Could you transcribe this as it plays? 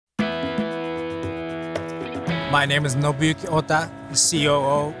My name is Nobuyuki Ota,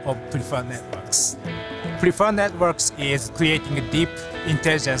 COO of Preferred Networks. Preferred Networks is creating a deep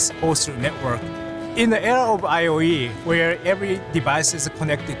intelligence all-through network. In the era of IoE, where every device is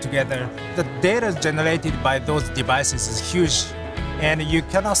connected together, the data generated by those devices is huge, and you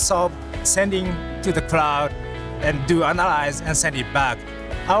cannot solve sending to the cloud and do analyze and send it back.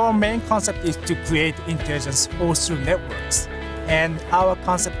 Our main concept is to create intelligence all-through networks, and our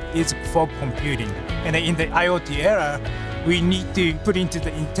concept is fog computing. And in the IoT era, we need to put into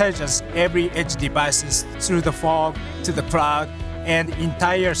the intelligence every edge devices through the fog to the cloud, and the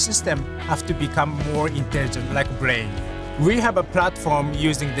entire system have to become more intelligent like brain. We have a platform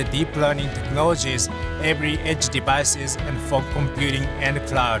using the deep learning technologies, every edge devices and fog computing and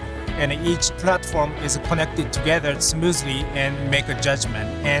cloud. And each platform is connected together smoothly and make a judgment.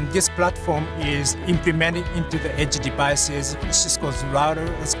 And this platform is implemented into the edge devices, Cisco's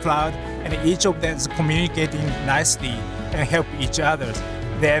router as cloud, and each of them is communicating nicely and help each other.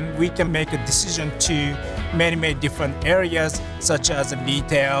 Then we can make a decision to many different areas such as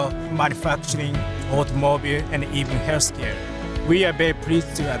retail, manufacturing, automobile, and even healthcare. We are very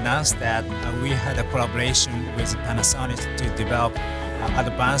pleased to announce that we had a collaboration with Panasonic to develop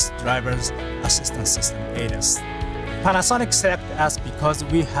advanced driver's assistance system ADAS. Panasonic selected us because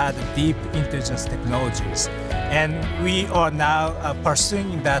we had deep intelligence technologies, and we are now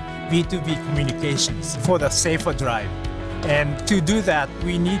pursuing that B2B communications for the safer drive. And to do that,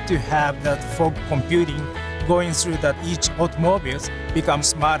 we need to have that fog computing going through that each automobiles become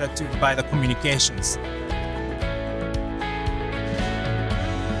smarter by the communications.